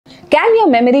Can your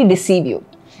memory deceive you?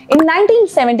 In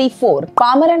 1974,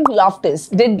 Palmer and Loftus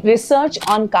did research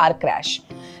on car crash.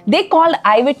 They called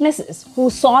eyewitnesses who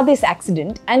saw this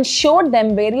accident and showed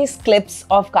them various clips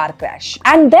of car crash,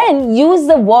 and then used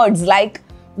the words like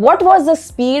what was the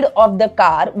speed of the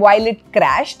car while it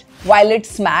crashed, while it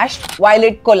smashed, while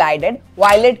it collided,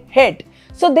 while it hit.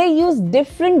 So they used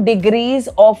different degrees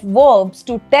of verbs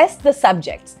to test the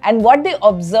subjects, and what they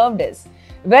observed is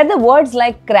where the words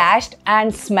like crashed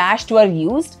and smashed were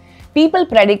used, people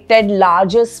predicted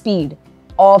larger speed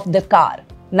of the car.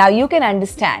 Now you can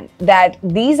understand that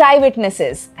these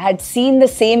eyewitnesses had seen the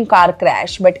same car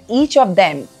crash, but each of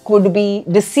them could be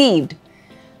deceived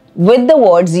with the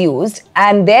words used,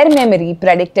 and their memory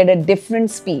predicted a different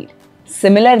speed.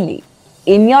 Similarly,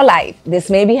 in your life,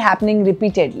 this may be happening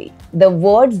repeatedly. The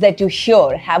words that you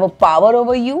hear have a power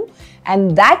over you,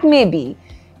 and that may be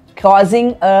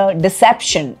causing a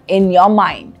deception in your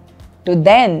mind to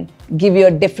then give you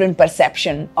a different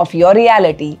perception of your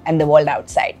reality and the world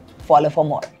outside. Follow for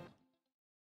more.